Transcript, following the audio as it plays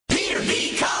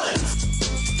B. Collins.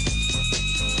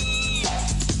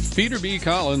 Peter B.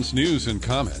 Collins News and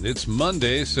Comment. It's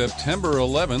Monday, September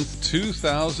 11th,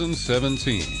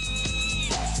 2017.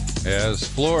 As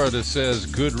Florida says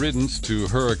good riddance to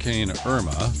Hurricane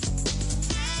Irma,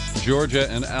 Georgia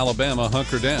and Alabama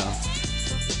hunker down.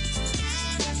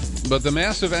 But the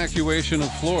mass evacuation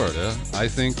of Florida, I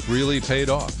think, really paid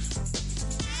off.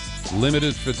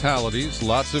 Limited fatalities,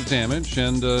 lots of damage,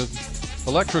 and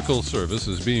electrical service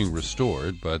is being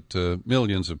restored, but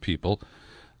millions of people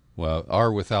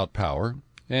are without power.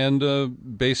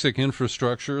 And basic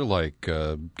infrastructure like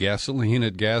gasoline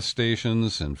at gas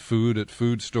stations and food at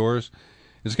food stores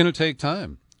is going to take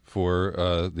time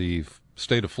for the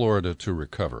state of Florida to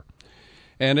recover.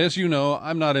 And as you know,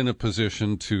 I'm not in a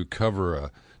position to cover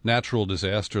a natural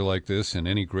disaster like this in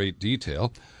any great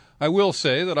detail. I will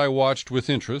say that I watched with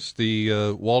interest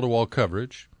the wall-to-wall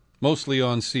coverage, mostly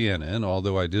on CNN,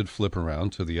 although I did flip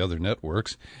around to the other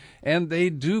networks, and they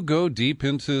do go deep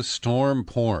into storm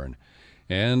porn.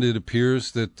 And it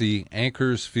appears that the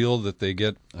anchors feel that they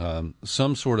get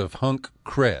some sort of hunk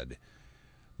cred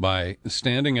by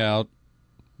standing out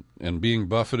and being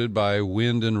buffeted by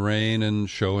wind and rain and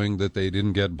showing that they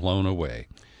didn't get blown away.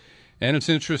 And it's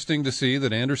interesting to see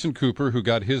that Anderson Cooper, who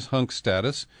got his hunk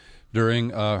status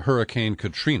during Hurricane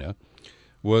Katrina,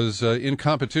 was in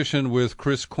competition with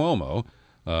Chris Cuomo,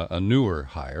 a newer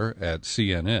hire at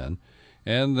CNN,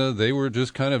 and they were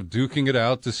just kind of duking it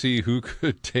out to see who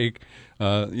could take,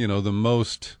 the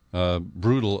most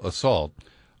brutal assault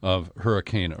of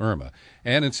Hurricane Irma.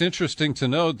 And it's interesting to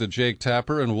note that Jake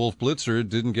Tapper and Wolf Blitzer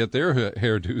didn't get their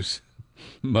hairdos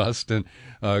mussed and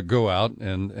go out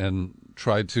and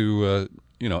try to,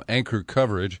 anchor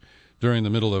coverage during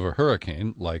the middle of a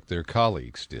hurricane like their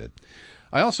colleagues did.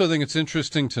 I also think it's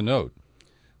interesting to note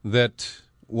that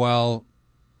while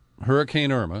Hurricane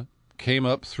Irma came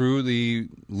up through the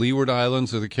Leeward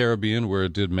Islands of the Caribbean where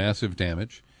it did massive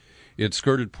damage, it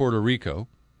skirted Puerto Rico,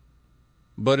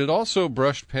 but it also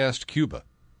brushed past Cuba.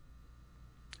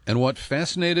 And what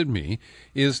fascinated me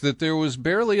is that there was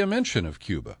barely a mention of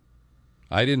Cuba.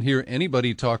 I didn't hear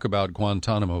anybody talk about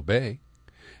Guantanamo Bay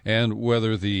and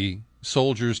whether the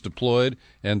soldiers deployed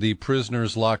and the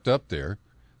prisoners locked up there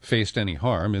faced any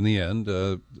harm. In the end,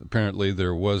 apparently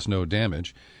there was no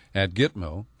damage at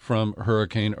Gitmo from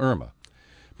Hurricane Irma.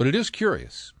 But it is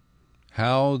curious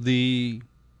how the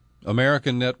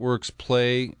American networks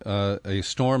play a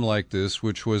storm like this,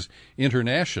 which was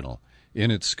international in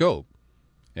its scope,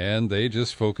 and they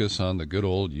just focus on the good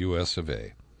old U.S. of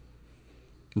A.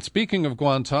 And speaking of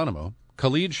Guantanamo,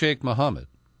 Khalid Sheikh Mohammed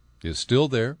is still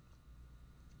there.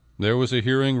 There was a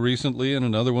hearing recently, and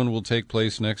another one will take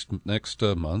place next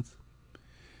month.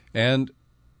 And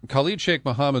Khalid Sheikh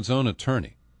Mohammed's own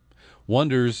attorney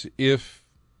wonders if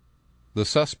the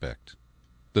suspect,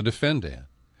 the defendant,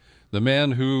 the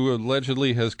man who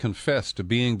allegedly has confessed to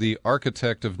being the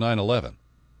architect of 9/11,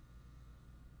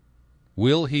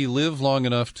 will he live long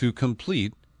enough to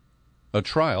complete a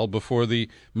trial before the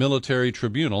military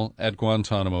tribunal at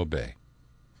Guantanamo Bay?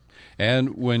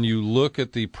 And when you look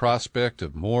at the prospect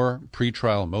of more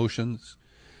pretrial motions,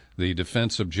 the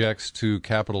defense objects to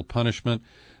capital punishment,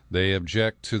 they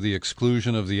object to the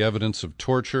exclusion of the evidence of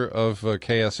torture of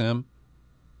KSM,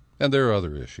 and there are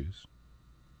other issues.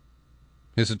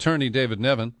 His attorney, David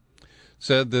Nevin,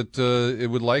 said that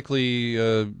it would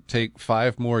likely take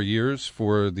 5 more years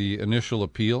for the initial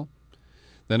appeal.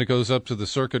 Then it goes up to the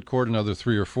circuit court another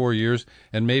 3 or 4 years,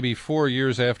 and maybe 4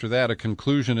 years after that, a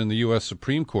conclusion in the U.S.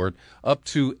 Supreme Court, up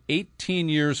to 18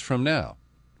 years from now.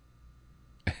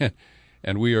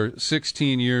 And we are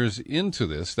 16 years into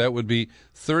this. That would be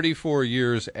 34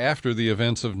 years after the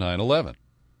events of 9/11.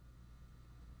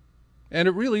 And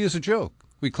it really is a joke.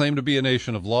 We claim to be a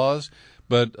nation of laws,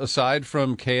 but aside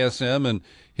from KSM and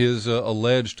his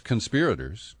alleged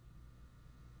conspirators,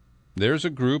 there's a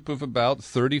group of about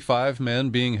 35 men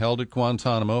being held at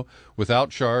Guantanamo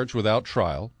without charge, without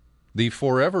trial, the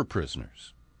forever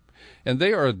prisoners. And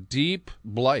they are a deep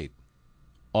blight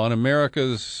on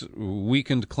America's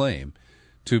weakened claim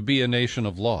to be a nation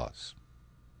of laws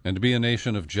and to be a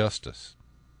nation of justice.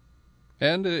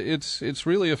 And it's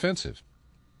really offensive.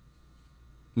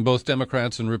 Both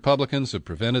Democrats and Republicans have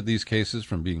prevented these cases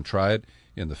from being tried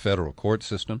in the federal court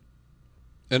system.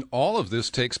 And all of this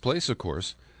takes place, of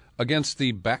course, against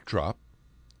the backdrop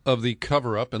of the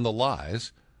cover-up and the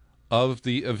lies of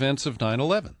the events of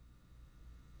 9/11.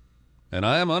 And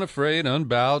I am unafraid,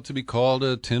 unbowed to be called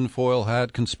a tinfoil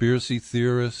hat conspiracy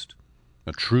theorist,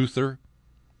 a truther.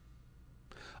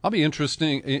 I'll be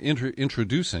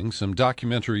introducing some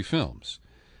documentary films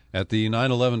at the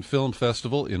 9/11 Film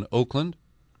Festival in Oakland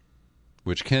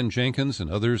which Ken Jenkins and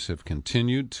others have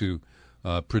continued to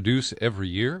produce every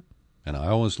year, and I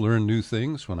always learn new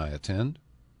things when I attend.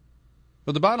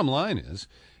 But the bottom line is,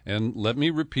 and let me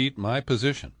repeat my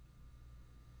position,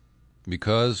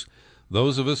 because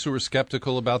those of us who are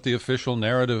skeptical about the official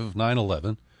narrative of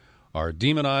 9/11 are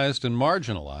demonized and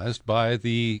marginalized by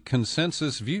the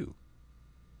consensus view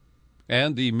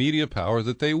and the media power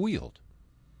that they wield.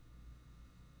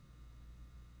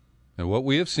 And what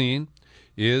we have seen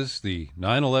is the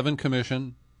 9/11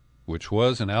 Commission, which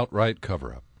was an outright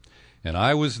cover-up. And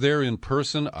I was there in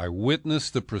person. I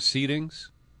witnessed the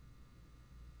proceedings,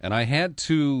 and I had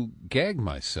to gag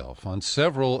myself on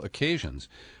several occasions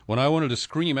when I wanted to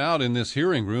scream out in this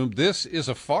hearing room, "This is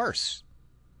a farce."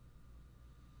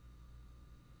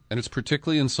 And it's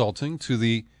particularly insulting to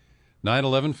the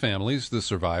 9/11 families, the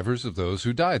survivors of those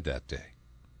who died that day.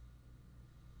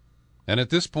 And at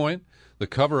this point, the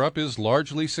cover-up is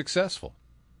largely successful.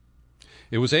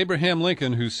 It was Abraham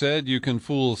Lincoln who said, "You can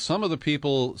fool some of the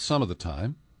people some of the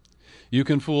time. You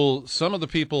can fool some of the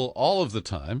people all of the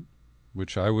time,"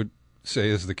 which I would say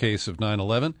is the case of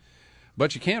 9/11,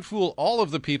 "but you can't fool all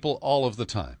of the people all of the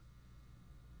time."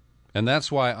 And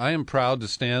that's why I am proud to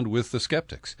stand with the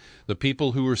skeptics, the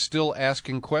people who are still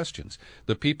asking questions,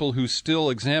 the people who still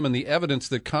examine the evidence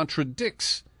that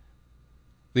contradicts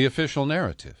the official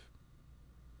narrative.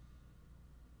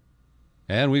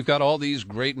 And we've got all these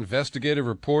great investigative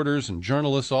reporters and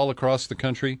journalists all across the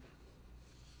country,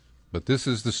 but this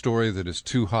is the story that is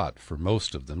too hot for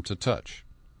most of them to touch.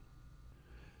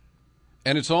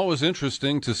 And it's always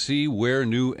interesting to see where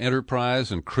new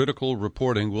enterprise and critical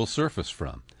reporting will surface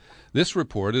from. This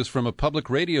report is from a public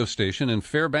radio station in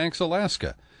Fairbanks,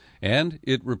 Alaska, and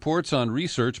it reports on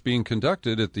research being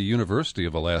conducted at the University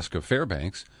of Alaska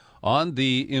Fairbanks on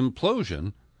the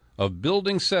implosion of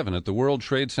Building 7 at the World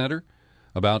Trade Center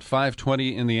about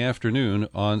 5:20 in the afternoon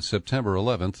on September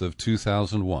 11th of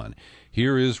 2001.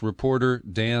 Here is reporter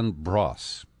Dan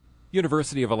Bross.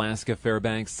 University of Alaska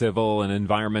Fairbanks civil and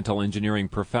environmental engineering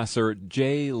professor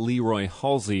J. Leroy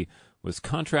Halsey was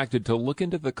contracted to look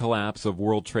into the collapse of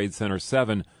World Trade Center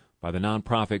 7 by the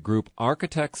nonprofit group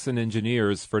Architects and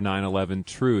Engineers for 9/11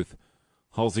 Truth.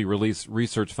 Halsey released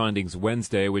research findings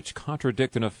Wednesday which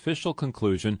contradict an official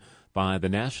conclusion by the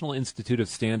National Institute of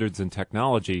Standards and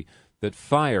Technology that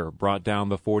fire brought down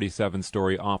the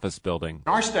 47-story office building.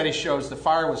 Our study shows the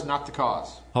fire was not the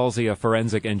cause. Halsey, a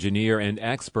forensic engineer and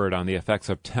expert on the effects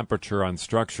of temperature on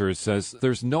structures, says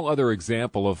there's no other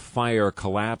example of fire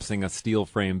collapsing a steel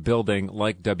frame building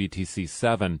like WTC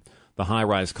 7. The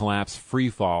high-rise collapse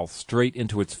freefall straight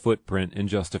into its footprint in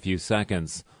just a few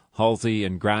seconds. Halsey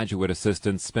and graduate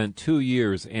assistants spent 2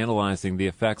 years analyzing the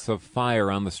effects of fire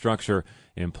on the structure,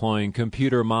 employing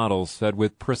computer models fed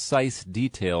with precise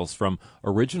details from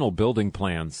original building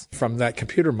plans. From that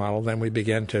computer model, then we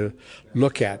began to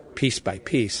look at piece by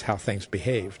piece how things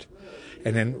behaved,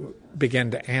 and then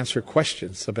began to answer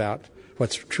questions about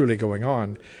what's truly going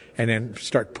on, and then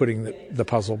start putting the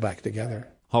puzzle back together.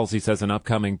 Halsey says an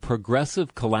upcoming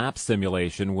progressive collapse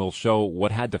simulation will show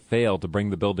what had to fail to bring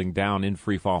the building down in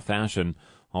freefall fashion.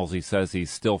 Halsey says he's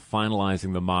still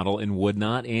finalizing the model and would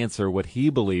not answer what he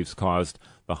believes caused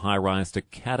the high-rise to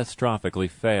catastrophically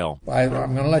fail. I'm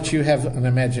going to let you have an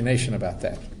imagination about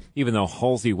that. Even though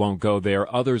Halsey won't go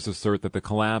there, others assert that the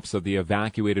collapse of the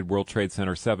evacuated World Trade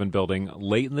Center 7 building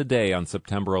late in the day on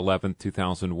September 11,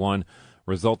 2001,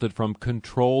 resulted from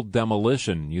controlled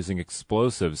demolition using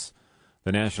explosives.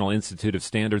 The National Institute of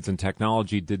Standards and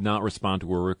Technology did not respond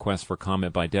to a request for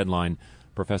comment by deadline.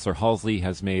 Professor Halsey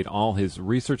has made all his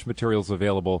research materials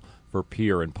available for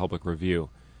peer and public review.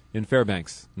 In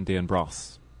Fairbanks, Dan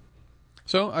Bross.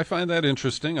 So I find that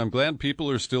interesting. I'm glad people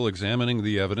are still examining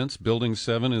the evidence. Building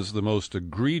 7 is the most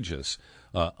egregious,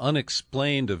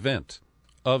 unexplained event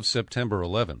of September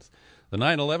 11th. The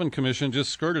 9/11 Commission just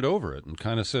skirted over it and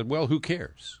kind of said, well, who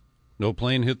cares? No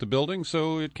plane hit the building,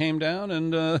 so it came down,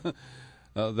 and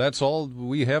that's all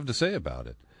we have to say about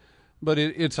it. But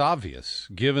it's obvious,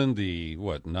 given the,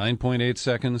 9.8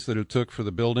 seconds that it took for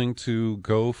the building to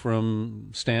go from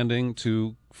standing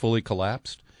to fully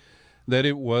collapsed, that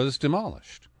it was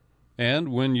demolished. And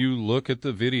when you look at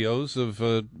the videos of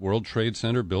World Trade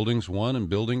Center Buildings 1 and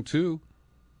Building 2,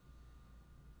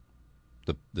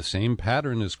 the same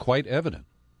pattern is quite evident.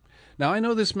 Now, I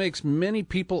know this makes many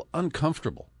people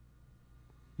uncomfortable.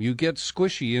 You get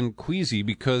squishy and queasy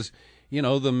because,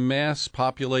 the mass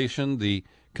population, the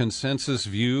consensus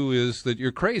view is that you're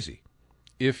crazy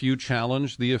if you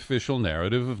challenge the official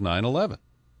narrative of 9/11.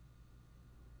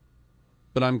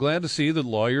 But I'm glad to see that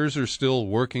lawyers are still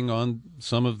working on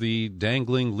some of the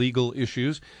dangling legal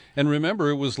issues. And remember,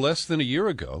 it was less than a year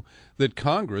ago that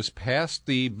Congress passed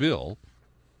the bill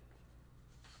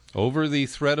over the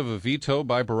threat of a veto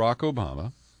by Barack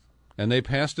Obama, and they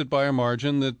passed it by a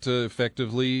margin that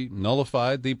effectively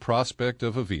nullified the prospect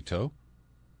of a veto,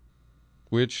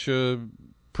 which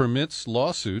permits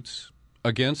lawsuits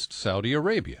against Saudi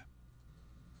Arabia.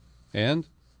 And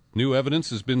new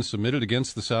evidence has been submitted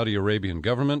against the Saudi Arabian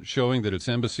government showing that its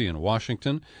embassy in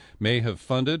Washington may have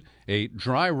funded a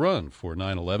dry run for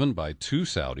 9/11 by two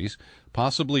Saudis,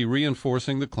 possibly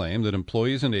reinforcing the claim that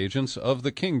employees and agents of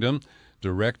the kingdom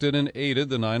directed and aided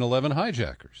the 9/11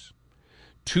 hijackers.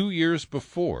 2 years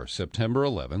before September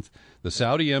 11th, the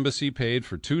Saudi embassy paid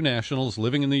for two nationals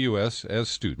living in the U.S. as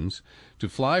students to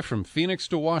fly from Phoenix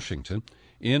to Washington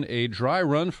in a dry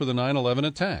run for the 9/11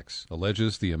 attacks,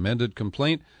 alleges the amended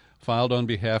complaint filed on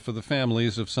behalf of the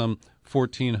families of some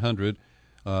 1,400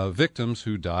 victims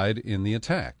who died in the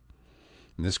attack.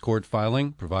 And this court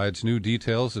filing provides new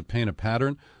details that paint a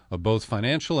pattern of both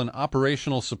financial and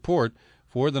operational support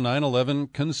for the 9/11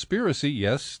 conspiracy.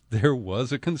 Yes, there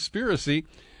was a conspiracy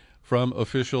from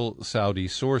official Saudi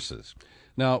sources.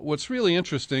 Now, what's really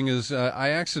interesting is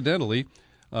I accidentally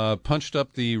punched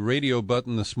up the radio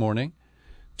button this morning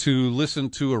to listen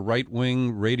to a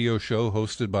right-wing radio show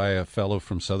hosted by a fellow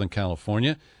from Southern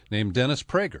California named Dennis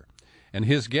Prager. And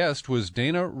his guest was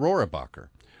Dana Rohrabacher.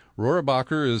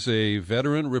 Rohrabacher is a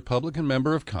veteran Republican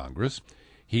member of Congress.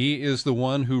 He is the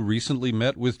one who recently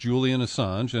met with Julian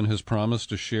Assange and has promised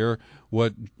to share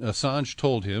what Assange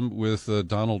told him with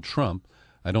Donald Trump.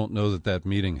 I don't know that that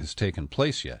meeting has taken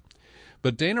place yet.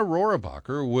 But Dana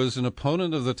Rohrabacher was an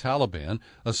opponent of the Taliban,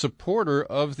 a supporter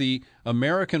of the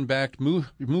American-backed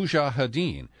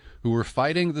Mujahideen, who were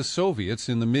fighting the Soviets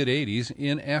in the mid-'80s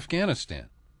in Afghanistan.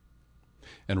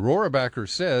 And Rohrabacher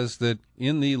says that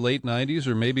in the late 90s,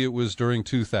 or maybe it was during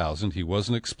 2000, he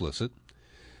wasn't explicit,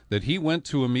 that he went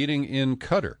to a meeting in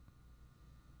Qatar.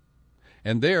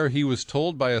 And there he was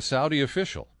told by a Saudi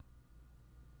official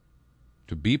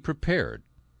to be prepared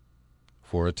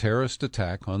for a terrorist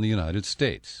attack on the United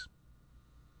States.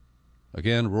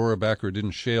 Again, Rohrabacher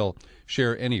didn't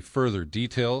share any further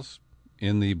details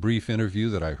in the brief interview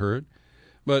that I heard,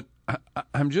 but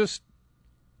I'm just,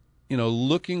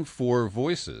 looking for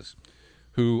voices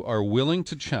who are willing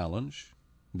to challenge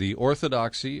the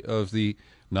orthodoxy of the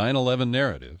 9/11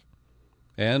 narrative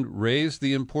and raise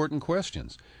the important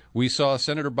questions. We saw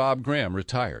Senator Bob Graham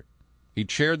retired. He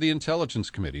chaired the Intelligence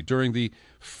Committee during the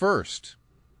first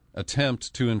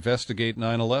attempt to investigate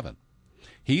 9/11.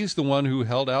 He's the one who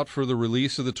held out for the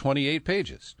release of the 28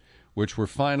 pages, which were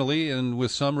finally, and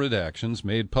with some redactions,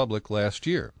 made public last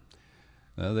year.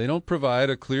 They don't provide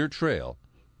a clear trail,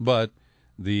 but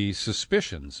the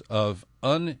suspicions of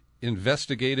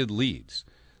uninvestigated leads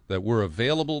that were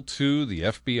available to the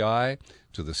FBI,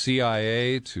 to the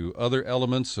CIA, to other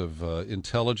elements of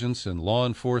intelligence and law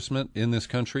enforcement in this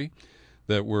country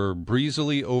that were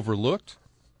breezily overlooked,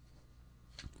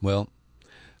 well,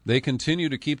 they continue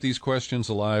to keep these questions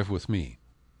alive with me,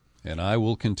 and I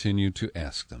will continue to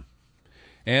ask them.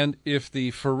 And if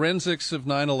the forensics of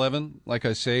 9/11, like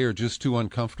I say, are just too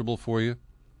uncomfortable for you,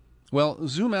 well,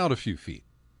 zoom out a few feet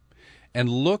and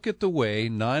look at the way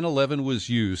 9/11 was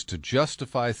used to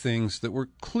justify things that were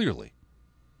clearly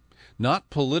not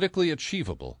politically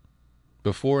achievable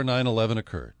before 9/11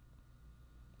 occurred.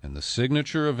 And the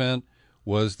signature event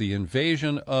was the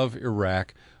invasion of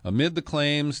Iraq amid the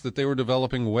claims that they were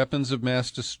developing weapons of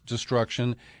mass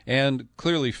destruction and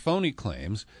clearly phony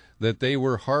claims that they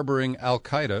were harboring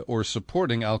al-Qaeda or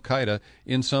supporting al-Qaeda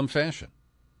in some fashion.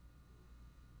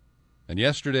 And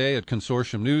yesterday at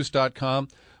consortiumnews.com,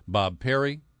 Bob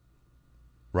Perry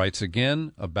writes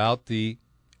again about the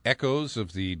echoes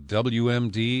of the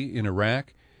WMD in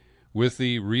Iraq with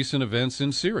the recent events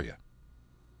in Syria.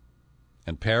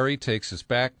 And Perry takes us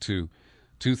back to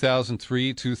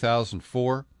 2003,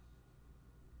 2004,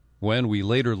 when we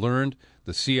later learned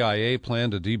the CIA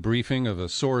planned a debriefing of a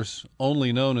source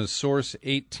only known as Source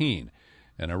 18,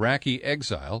 an Iraqi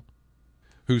exile,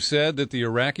 who said that the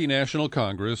Iraqi National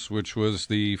Congress, which was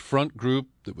the front group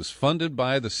that was funded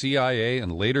by the CIA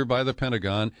and later by the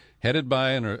Pentagon, headed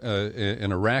by an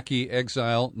Iraqi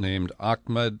exile named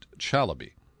Ahmed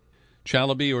Chalabi.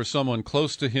 Chalabi, or someone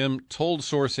close to him, told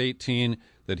Source 18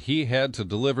 that he had to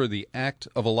deliver the act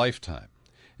of a lifetime.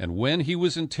 And when he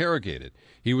was interrogated,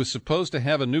 he was supposed to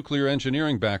have a nuclear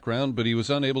engineering background, but he was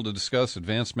unable to discuss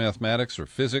advanced mathematics or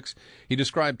physics. He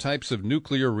described types of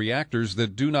nuclear reactors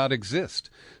that do not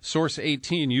exist. Source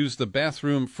 18 used the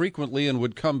bathroom frequently and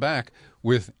would come back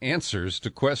with answers to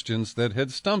questions that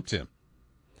had stumped him.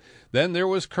 Then there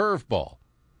was Curveball,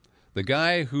 the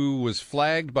guy who was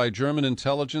flagged by German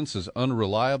intelligence as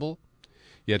unreliable,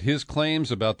 yet his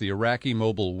claims about the Iraqi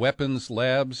mobile weapons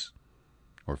labs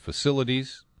or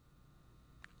facilities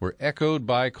were echoed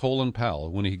by Colin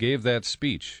Powell when he gave that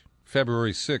speech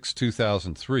February 6,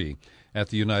 2003, at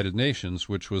the United Nations,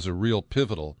 which was a real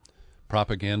pivotal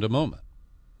propaganda moment.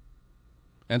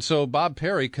 And so Bob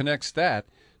Perry connects that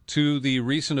to the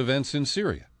recent events in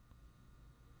Syria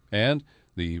and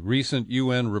the recent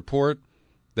UN report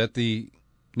that the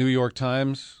New York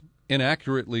Times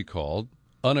inaccurately called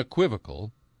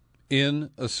unequivocal in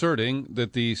asserting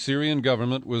that the Syrian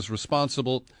government was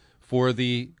responsible for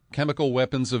the chemical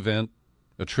weapons event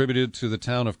attributed to the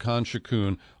town of Khan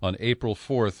Shaykhun on April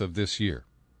 4th of this year.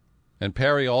 And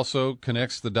Perry also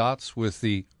connects the dots with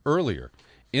the earlier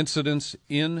incidents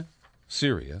in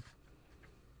Syria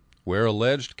where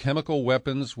alleged chemical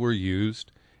weapons were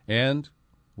used and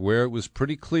where it was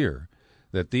pretty clear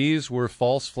that these were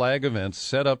false flag events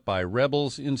set up by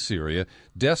rebels in Syria,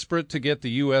 desperate to get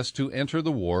the U.S. to enter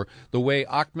the war the way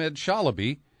Ahmed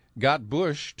Shalaby got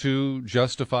Bush to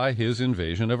justify his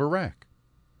invasion of Iraq.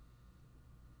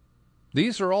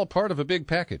 These are all part of a big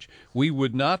package. We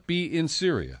would not be in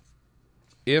Syria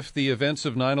if the events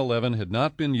of 9/11 had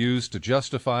not been used to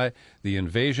justify the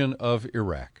invasion of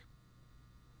Iraq.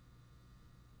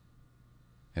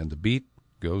 And the beat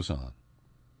goes on.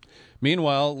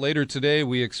 Meanwhile, later today,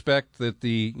 we expect that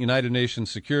the United Nations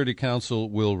Security Council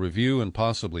will review and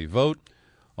possibly vote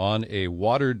on a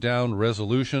watered-down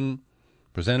resolution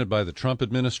presented by the Trump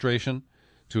administration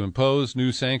to impose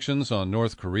new sanctions on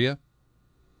North Korea.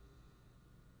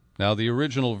 Now, the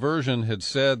original version had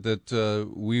said that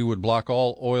we would block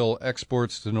all oil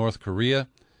exports to North Korea.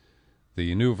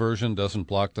 The new version doesn't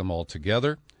block them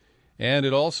altogether. And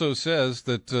it also says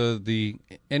that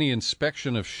any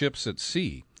inspection of ships at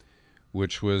sea,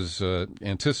 which was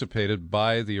anticipated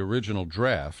by the original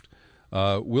draft,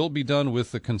 will be done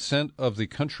with the consent of the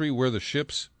country where the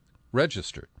ship's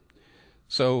registered.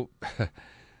 So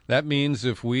that means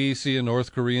if we see a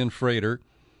North Korean freighter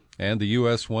and the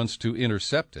U.S. wants to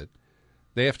intercept it,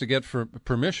 they have to get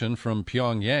permission from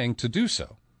Pyongyang to do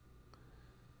so.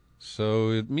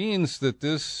 So it means that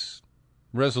this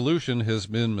resolution has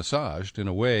been massaged in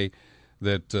a way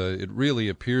that it really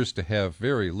appears to have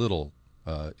very little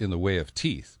in the way of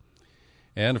teeth.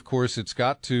 And, of course, it's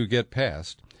got to get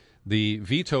past the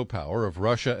veto power of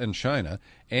Russia and China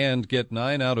and get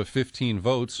 9 out of 15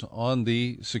 votes on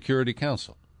the Security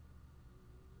Council.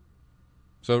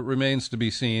 So it remains to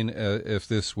be seen if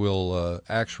this will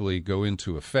actually go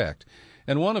into effect.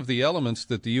 And one of the elements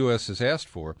that the U.S. has asked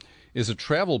for is a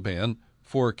travel ban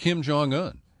for Kim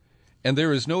Jong-un. And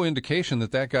there is no indication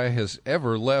that that guy has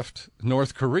ever left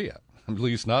North Korea, at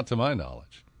least not to my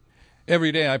knowledge.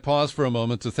 Every day I pause for a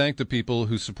moment to thank the people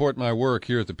who support my work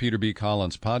here at the Peter B.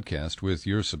 Collins Podcast with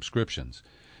your subscriptions.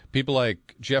 People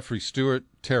like Jeffrey Stewart,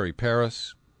 Terry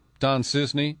Paris, Don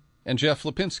Cisney, and Jeff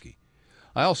Lipinski.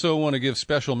 I also want to give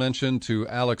special mention to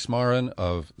Alex Marin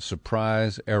of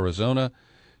Surprise, Arizona.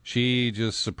 She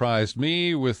just surprised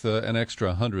me with an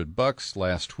extra $100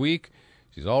 last week.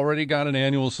 She's already got an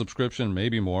annual subscription,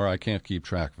 maybe more. I can't keep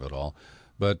track of it all.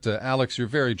 But, Alex, you're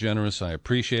very generous. I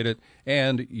appreciate it.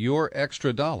 And your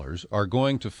extra dollars are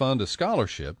going to fund a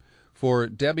scholarship for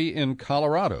Debbie in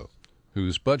Colorado,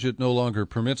 whose budget no longer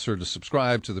permits her to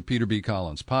subscribe to the Peter B.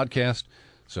 Collins Podcast.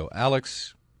 So,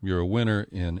 Alex, you're a winner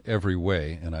in every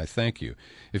way, and I thank you.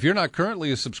 If you're not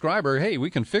currently a subscriber, hey, we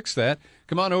can fix that.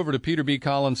 Come on over to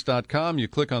peterbcollins.com. You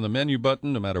click on the menu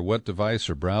button, no matter what device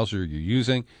or browser you're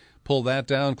using. Pull that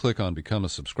down, click on Become a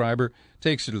Subscriber.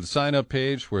 Takes you to the sign-up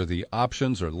page where the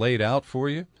options are laid out for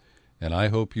you, and I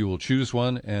hope you will choose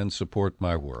one and support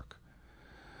my work.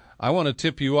 I want to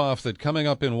tip you off that coming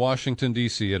up in Washington,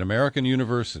 D.C. at American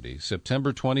University,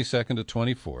 September 22nd to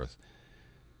 24th,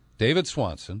 David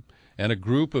Swanson and a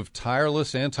group of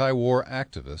tireless anti-war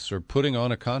activists are putting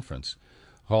on a conference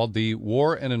called the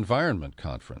War and Environment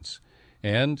Conference.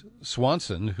 And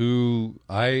Swanson, who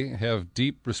I have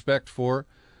deep respect for,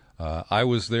 I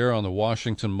was there on the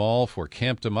Washington Mall for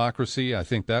Camp Democracy. I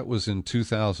think that was in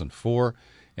 2004.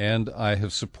 And I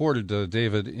have supported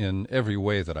David in every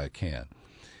way that I can.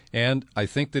 And I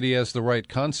think that he has the right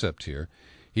concept here.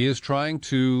 He is trying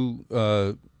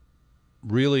to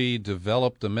really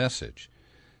develop the message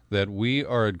that we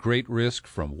are at great risk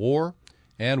from war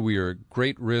and we are at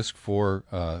great risk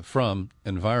from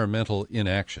environmental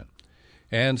inaction.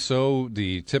 And so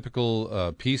the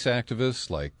typical peace activists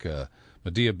like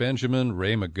Medea Benjamin,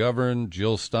 Ray McGovern,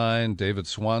 Jill Stein, David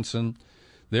Swanson,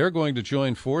 they're going to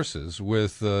join forces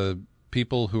with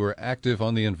people who are active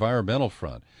on the environmental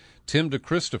front Tim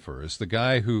DeChristopher is the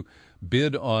guy who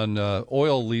bid on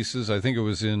oil leases, I think it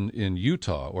was in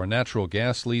Utah, or natural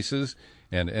gas leases,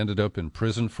 and ended up in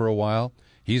prison for a while.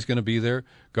 He's going to be there.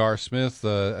 Gar Smith,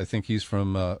 I think he's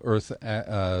from Earth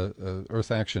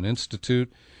Action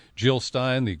Institute. Jill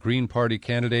Stein, the Green Party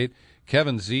candidate.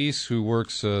 Kevin Zeese, who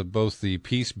works both the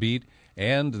peace beat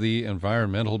and the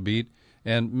environmental beat,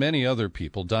 and many other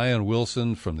people. Diane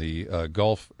Wilson from the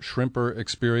Gulf Shrimper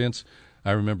Experience.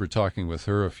 I remember talking with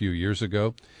her a few years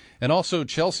ago. And also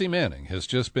Chelsea Manning has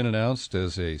just been announced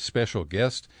as a special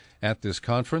guest at this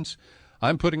conference.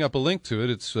 I'm putting up a link to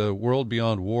it. It's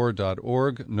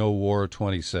worldbeyondwar.org, No War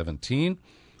 2017.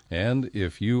 And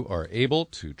if you are able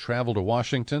to travel to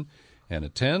Washington and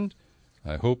attend,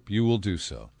 I hope you will do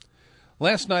so.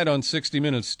 Last night on 60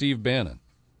 Minutes, Steve Bannon,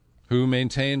 who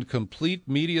maintained complete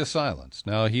media silence.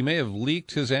 Now, he may have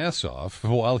leaked his ass off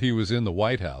while he was in the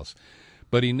White House,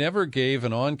 but he never gave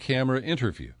an on-camera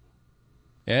interview.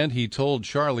 And he told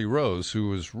Charlie Rose, who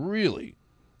was really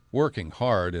working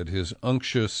hard at his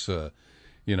unctuous,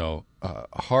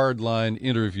 hardline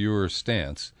interviewer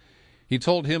stance, he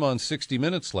told him on 60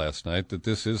 Minutes last night that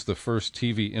this is the first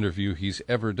TV interview he's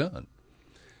ever done.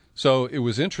 So it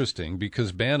was interesting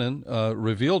because Bannon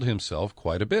revealed himself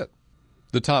quite a bit.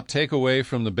 The top takeaway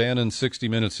from the Bannon 60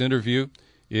 Minutes interview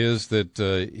is that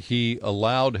he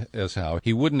allowed, as how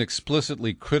he wouldn't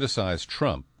explicitly criticize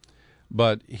Trump,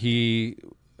 but he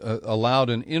allowed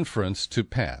an inference to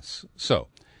pass. So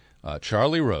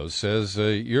Charlie Rose says,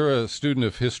 you're a student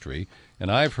of history, and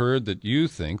I've heard that you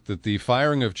think that the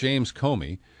firing of James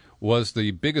Comey was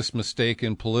the biggest mistake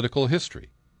in political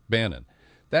history. Bannon: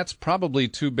 that's probably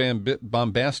too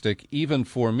bombastic even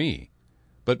for me,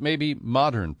 but maybe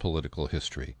modern political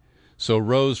history. So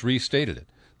Rose restated it.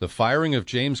 The firing of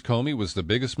James Comey was the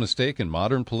biggest mistake in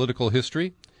modern political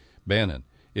history? Bannon: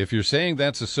 if you're saying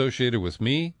that's associated with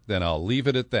me, then I'll leave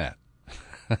it at that.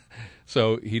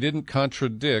 So he didn't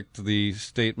contradict the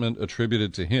statement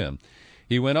attributed to him.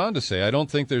 He went on to say, I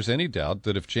don't think there's any doubt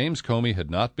that if James Comey had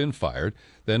not been fired,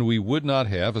 then we would not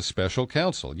have a special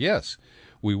counsel. Yes,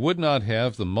 we would not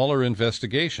have the Mueller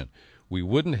investigation. We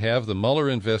wouldn't have the Mueller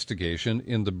investigation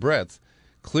in the breadth,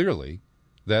 clearly,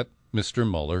 that Mr.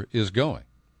 Mueller is going.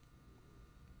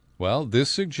 Well, this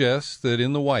suggests that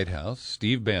in the White House,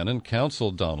 Steve Bannon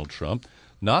counseled Donald Trump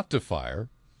not to fire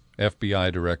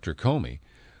FBI Director Comey,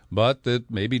 but that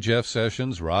maybe Jeff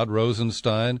Sessions, Rod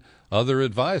Rosenstein, other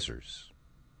advisors,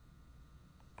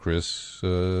 what's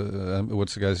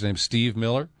the guy's name, Steve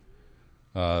Miller?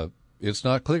 It's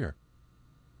not clear.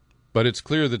 But it's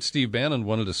clear that Steve Bannon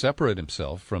wanted to separate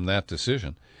himself from that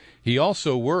decision. He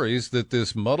also worries that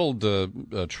this muddled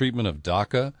treatment of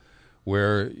DACA,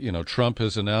 where Trump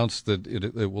has announced that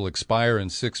it will expire in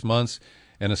 6 months,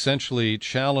 and essentially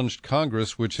challenged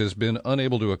Congress, which has been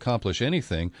unable to accomplish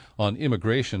anything on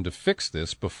immigration to fix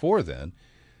this before then.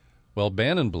 Well,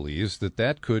 Bannon believes that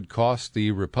that could cost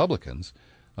the Republicans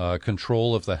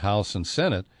control of the House and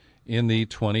Senate in the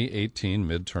 2018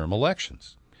 midterm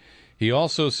elections. He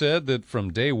also said that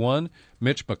from day one,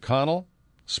 Mitch McConnell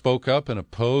spoke up and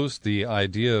opposed the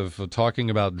idea of talking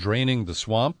about draining the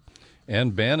swamp,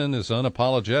 and Bannon is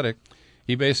unapologetic.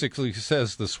 He basically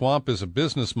says the swamp is a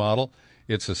business model,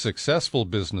 it's a successful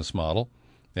business model,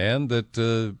 and that,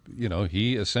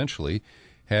 he essentially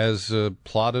has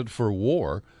plotted for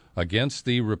war against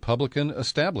the Republican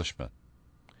establishment.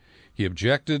 He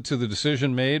objected to the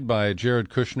decision made by Jared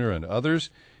Kushner and others.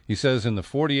 He says in the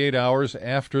 48 hours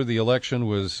after the election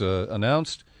was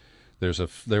announced,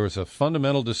 there was a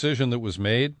fundamental decision that was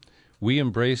made. We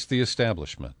embraced the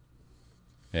establishment.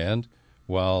 And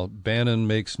while Bannon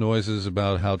makes noises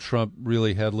about how Trump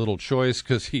really had little choice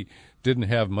because he didn't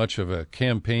have much of a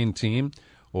campaign team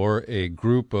or a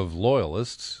group of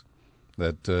loyalists,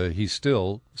 that he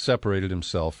still separated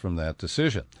himself from that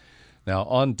decision. Now,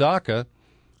 on DACA,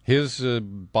 his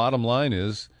bottom line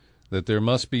is that there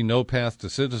must be no path to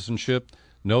citizenship,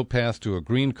 no path to a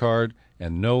green card,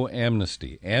 and no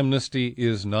amnesty. Amnesty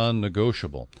is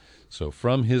non-negotiable. So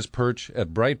from his perch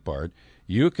at Breitbart,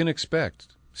 you can expect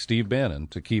Steve Bannon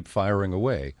to keep firing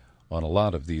away on a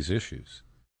lot of these issues.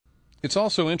 It's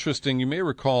also interesting, you may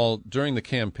recall during the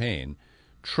campaign,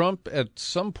 Trump at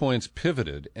some points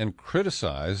pivoted and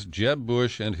criticized Jeb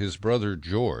Bush and his brother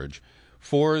George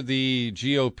for the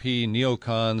GOP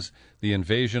neocons, the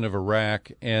invasion of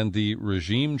Iraq, and the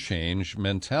regime change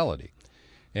mentality.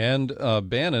 And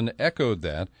Bannon echoed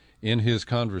that in his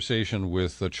conversation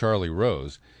with Charlie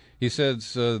Rose. He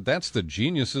says, that's the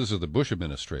geniuses of the Bush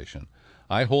administration.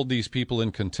 I hold these people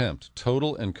in contempt,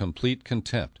 total and complete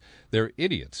contempt. They're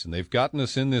idiots, and they've gotten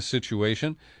us in this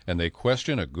situation, and they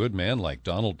question a good man like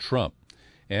Donald Trump.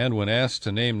 And when asked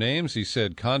to name names, he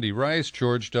said Condi Rice,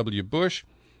 George W. Bush,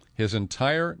 his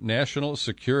entire national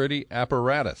security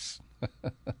apparatus.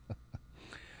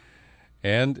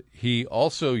 And he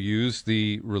also used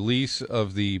the release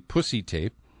of the pussy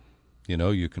tape. You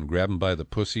know, you can grab him by the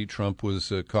pussy, Trump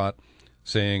was caught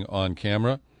saying on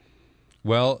camera.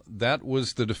 Well, that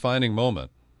was the defining moment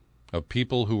of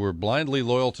people who were blindly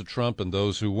loyal to Trump and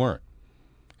those who weren't.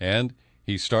 And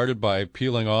he started by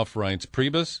peeling off Reince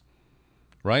Priebus.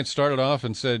 Reince started off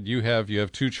and said, you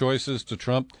have two choices to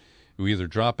Trump. You either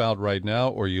drop out right now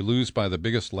or you lose by the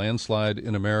biggest landslide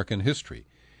in American history.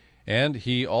 And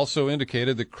he also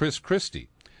indicated that Chris Christie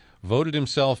voted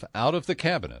himself out of the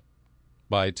cabinet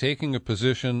by taking a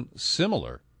position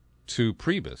similar to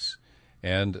Priebus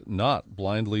and not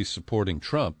blindly supporting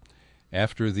Trump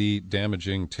after the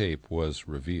damaging tape was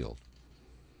revealed.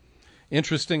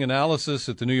 Interesting analysis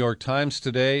at the New York Times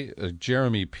today.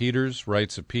 Jeremy Peters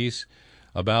writes a piece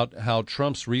about how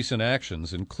Trump's recent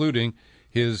actions, including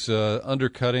his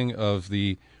undercutting of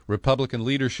the Republican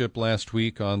leadership last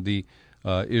week on the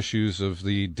issues of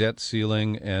the debt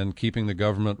ceiling and keeping the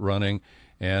government running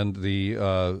and the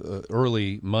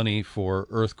early money for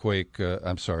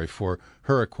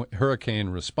hurricane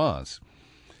response.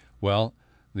 Well,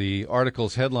 the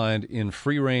article's headlined, "In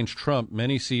Free-Range Trump,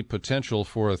 Many See Potential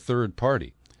for a Third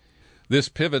Party." This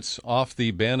pivots off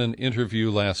the Bannon interview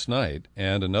last night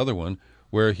and another one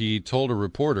where he told a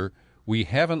reporter, "We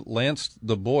haven't lanced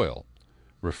the boil,"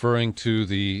 referring to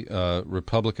the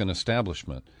Republican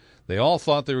establishment. They all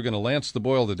thought they were going to lance the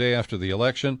boil the day after the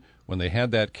election when they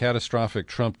had that catastrophic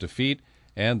Trump defeat,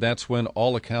 and that's when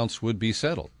all accounts would be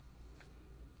settled.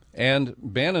 And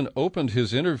Bannon opened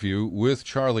his interview with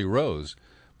Charlie Rose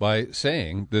by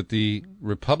saying that the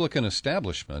Republican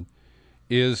establishment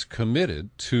is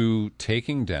committed to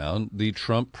taking down the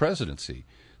Trump presidency,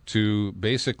 to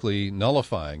basically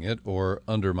nullifying it or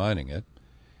undermining it.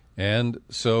 And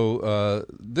so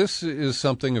this is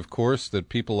something, of course, that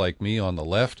people like me on the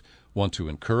left want to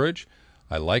encourage.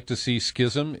 I like to see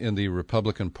schism in the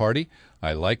Republican Party.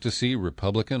 I like to see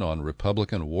Republican on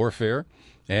Republican warfare.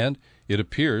 And it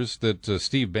appears that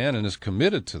Steve Bannon is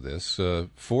committed to this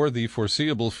for the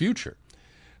foreseeable future.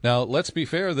 Now, let's be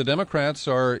fair, the Democrats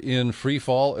are in free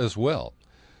fall as well.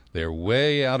 They're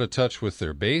way out of touch with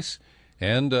their base,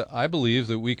 and I believe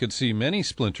that we could see many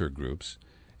splinter groups.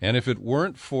 And if it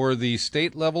weren't for the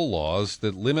state-level laws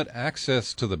that limit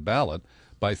access to the ballot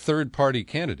by third-party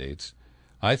candidates,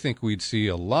 I think we'd see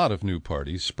a lot of new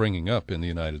parties springing up in the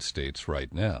United States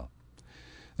right now.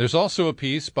 There's also a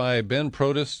piece by Ben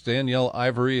Protus, Danielle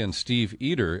Ivory, and Steve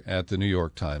Eder at the New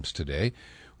York Times today,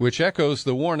 which echoes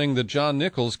the warning that John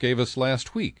Nichols gave us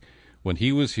last week when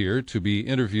he was here to be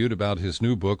interviewed about his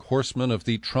new book, Horsemen of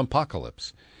the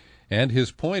Trumpocalypse. And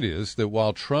his point is that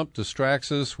while Trump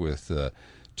distracts us with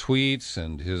tweets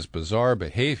and his bizarre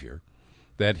behavior,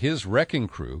 that his wrecking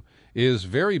crew is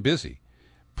very busy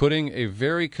putting a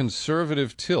very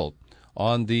conservative tilt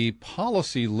on the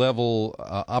policy level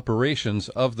operations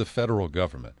of the federal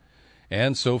government.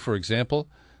 And so, for example,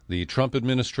 the Trump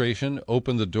administration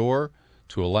opened the door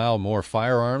to allow more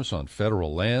firearms on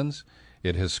federal lands.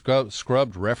 It has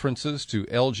scrubbed references to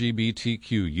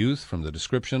LGBTQ youth from the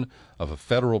description of a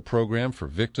federal program for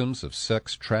victims of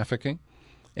sex trafficking.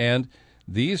 And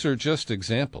these are just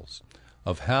examples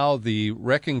of how the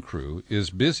wrecking crew is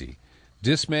busy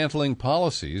dismantling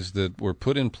policies that were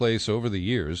put in place over the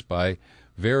years by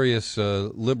various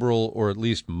liberal or at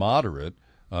least moderate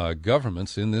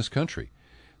governments in this country.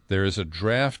 There is a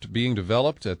draft being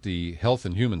developed at the Health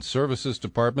and Human Services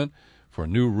Department for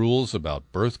new rules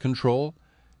about birth control,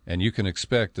 and you can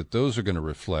expect that those are going to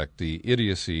reflect the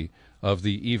idiocy of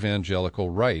the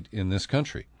evangelical right in this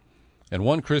country. And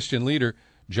one Christian leader,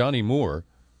 Johnny Moore,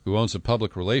 who owns a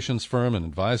public relations firm and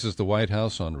advises the White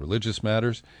House on religious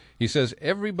matters, he says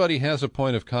everybody has a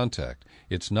point of contact.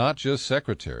 It's not just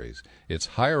secretaries. It's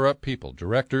higher-up people,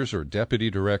 directors or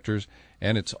deputy directors,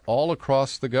 and it's all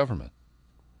across the government.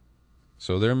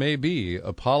 So there may be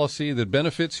a policy that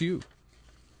benefits you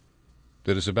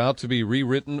that is about to be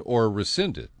rewritten or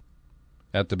rescinded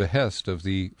at the behest of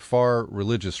the far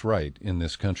religious right in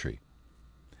this country.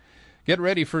 Get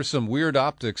ready for some weird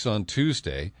optics on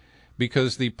Tuesday,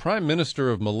 because the Prime Minister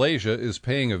of Malaysia is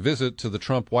paying a visit to the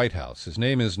Trump White House. His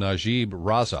name is Najib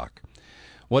Razak.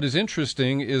 What is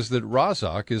interesting is that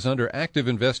Razak is under active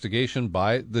investigation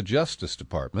by the Justice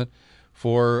Department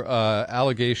for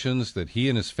allegations that he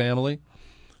and his family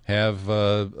have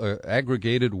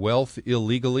aggregated wealth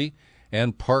illegally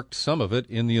and parked some of it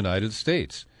in the United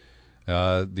States.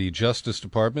 The Justice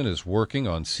Department is working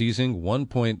on seizing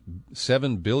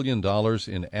 $1.7 billion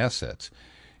in assets,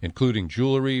 including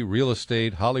jewelry, real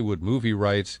estate, Hollywood movie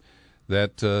rights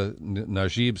that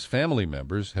Najib's family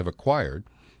members have acquired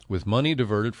with money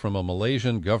diverted from a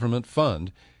Malaysian government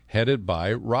fund headed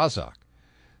by Razak.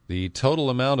 The total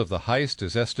amount of the heist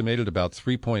is estimated about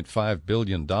 $3.5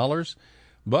 billion,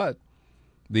 but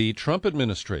the Trump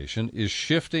administration is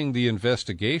shifting the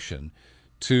investigation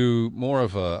to more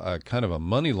of a kind of a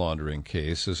money laundering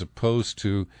case as opposed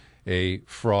to a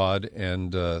fraud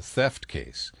and theft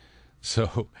case.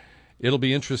 So it'll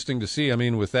be interesting to see. I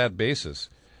mean, with that basis,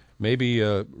 maybe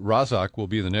Razak will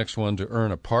be the next one to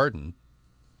earn a pardon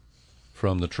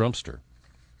from the Trumpster.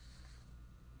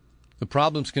 The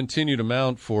problems continue to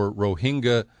mount for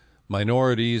Rohingya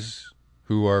minorities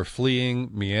who are fleeing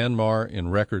Myanmar in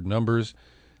record numbers.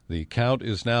 The count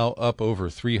is now up over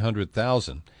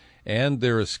 300,000, and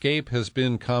their escape has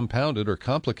been compounded or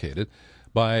complicated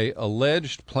by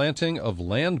alleged planting of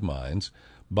landmines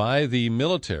by the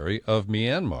military of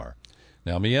Myanmar.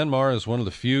 Now, Myanmar is one of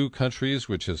the few countries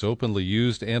which has openly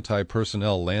used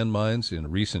anti-personnel landmines in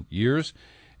recent years,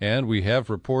 and we have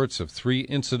reports of 3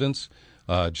 incidents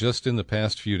just in the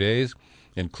past few days,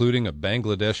 including a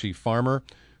Bangladeshi farmer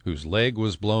whose leg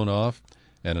was blown off,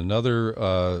 and another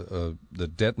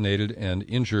that detonated and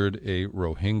injured a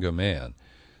Rohingya man.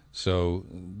 So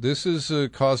this is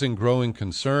causing growing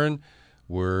concern.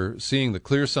 We're seeing the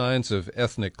clear signs of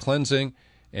ethnic cleansing,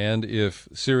 and if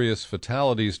serious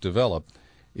fatalities develop,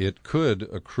 it could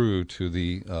accrue to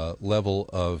the level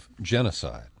of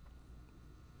genocide.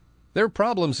 There are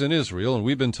problems in Israel, and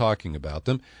we've been talking about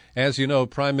them. As you know,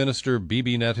 Prime Minister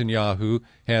Bibi Netanyahu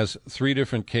has 3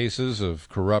 different cases of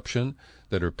corruption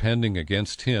that are pending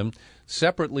against him.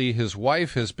 Separately, his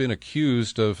wife has been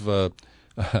accused of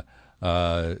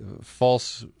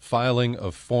false filing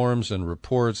of forms and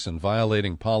reports and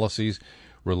violating policies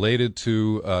related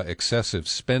to excessive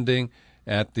spending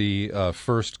at the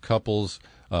first couple's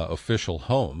official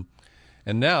home.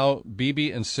 And now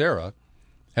Bibi and Sarah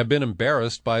have been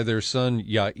embarrassed by their son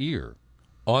Yair.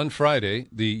 On Friday,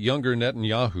 the younger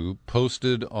Netanyahu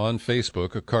posted on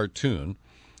Facebook a cartoon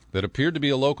that appeared to be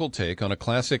a local take on a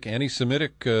classic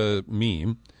anti-Semitic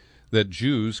meme that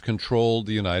Jews controlled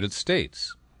the United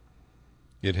States.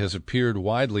 It has appeared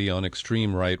widely on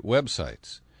extreme right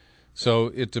websites.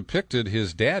 So it depicted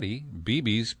his daddy,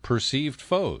 Bibi's perceived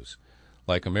foes,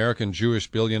 like American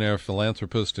Jewish billionaire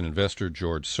philanthropist and investor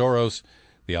George Soros,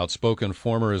 the outspoken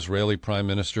former Israeli Prime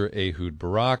Minister Ehud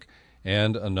Barak,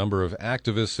 and a number of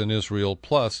activists in Israel,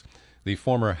 plus the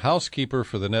former housekeeper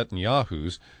for the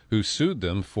Netanyahus who sued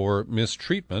them for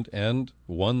mistreatment and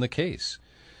won the case.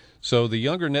 So the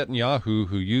younger Netanyahu,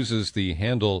 who uses the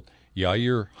handle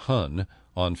Yair Hun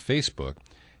on Facebook,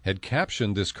 had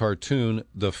captioned this cartoon,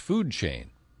 "The Food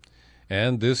Chain."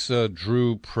 And this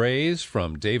drew praise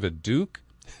from David Duke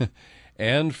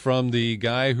and from the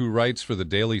guy who writes for the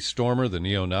Daily Stormer, the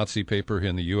neo-Nazi paper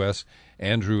in the U.S.,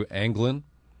 Andrew Anglin.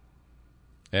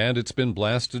 And it's been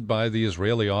blasted by the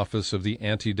Israeli office of the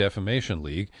Anti-Defamation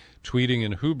League, tweeting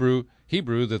in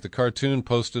Hebrew that the cartoon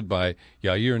posted by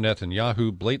Yair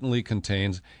Netanyahu blatantly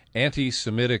contains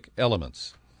anti-Semitic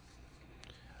elements.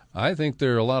 I think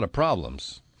there are a lot of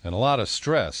problems and a lot of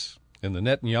stress in the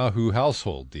Netanyahu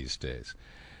household these days.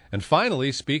 And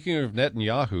finally, speaking of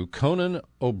Netanyahu, Conan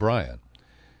O'Brien,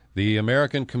 the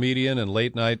American comedian and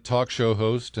late-night talk show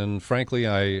host, and frankly,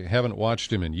 I haven't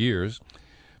watched him in years,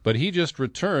 but he just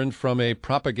returned from a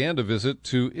propaganda visit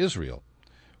to Israel,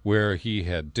 where he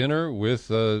had dinner with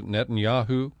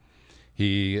Netanyahu.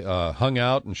 He hung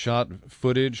out and shot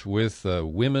footage with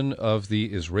women of the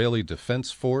Israeli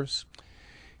Defense Force.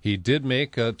 He did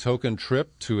make a token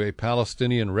trip to a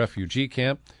Palestinian refugee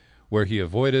camp where he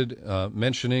avoided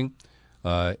mentioning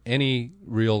any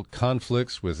real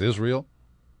conflicts with Israel.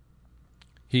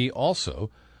 He also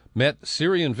met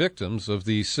Syrian victims of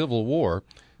the civil war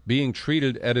being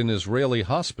treated at an Israeli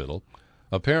hospital,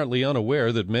 apparently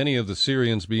unaware that many of the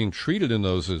Syrians being treated in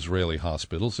those Israeli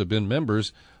hospitals have been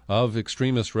members of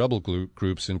extremist rebel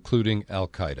groups, including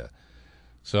Al-Qaeda.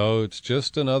 So it's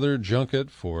just another junket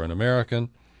for an American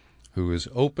who is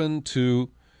open to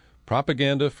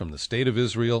propaganda from the State of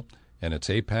Israel and its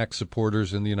AIPAC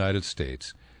supporters in the United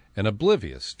States, and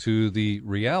oblivious to the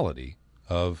reality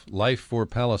of life for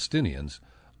Palestinians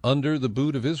under the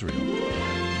boot of Israel.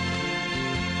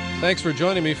 Thanks for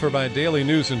joining me for my daily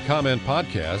news and comment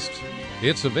podcast.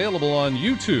 It's available on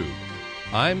YouTube.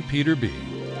 I'm Peter B.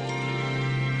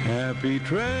 Happy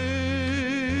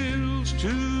trails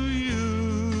to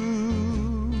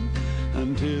you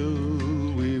until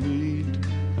we meet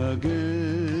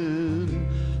again.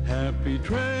 Happy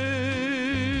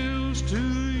trails to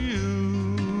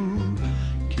you.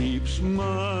 Keep keep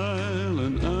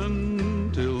smiling